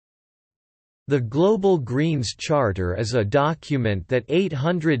The Global Greens Charter is a document that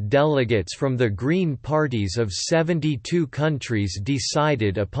 800 delegates from the Green parties of 72 countries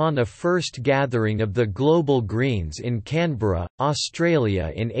decided upon a first gathering of the Global Greens in Canberra,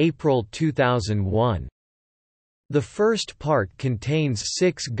 Australia in April 2001. The first part contains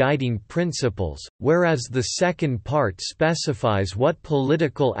 6 guiding principles, whereas the second part specifies what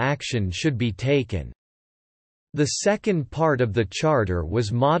political action should be taken. The second part of the charter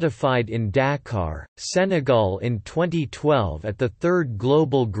was modified in Dakar, Senegal in 2012 at the Third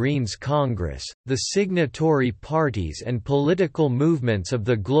Global Greens Congress. The signatory parties and political movements of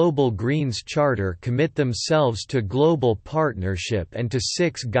the Global Greens Charter commit themselves to global partnership and to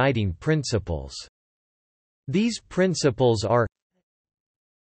 6 guiding principles. These principles are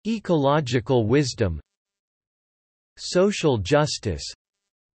ecological wisdom, social justice,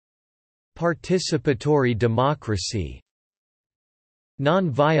 participatory democracy,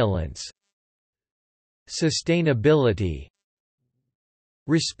 non-violence, sustainability,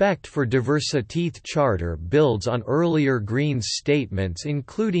 respect for diversity. The Charter builds on earlier Greens statements,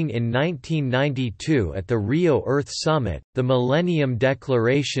 including in 1992 at the Rio Earth Summit, the Millennium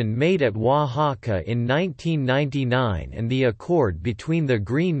Declaration made at Oaxaca in 1999, and the accord between the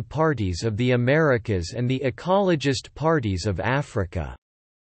Green parties of the Americas and the ecologist parties of Africa.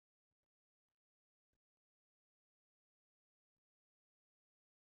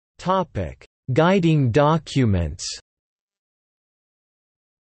 Guiding documents.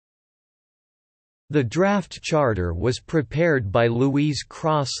 The draft charter was prepared by Louise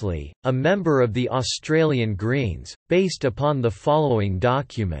Crossley, a member of the Australian Greens, based upon the following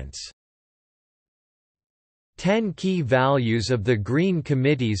documents. 10 Key Values of the Green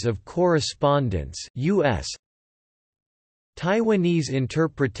Committees of Correspondence US. Taiwanese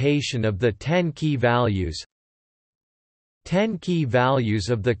interpretation of the 10 Key Values. 10 Key Values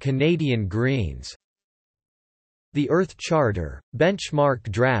of the Canadian Greens. The Earth Charter, Benchmark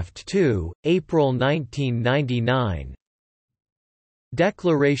Draft 2, April 1999.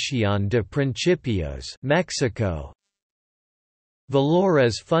 Declaración de Principios, Mexico.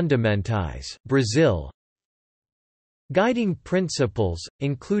 Valores Fundamentais, Brazil. Guiding principles,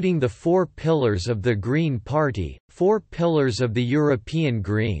 including the 4 pillars of the Green Party, 4 pillars of the European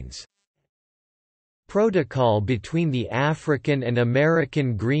Greens. Protocol between the African and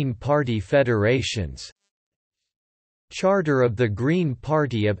American Green Party federations. Charter of the Green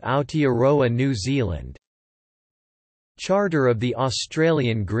Party of Aotearoa, New Zealand. Charter of the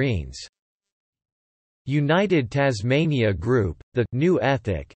Australian Greens. United Tasmania Group, The New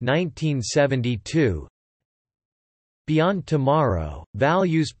Ethic 1972. Beyond Tomorrow,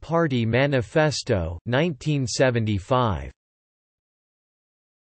 Values Party Manifesto 1975.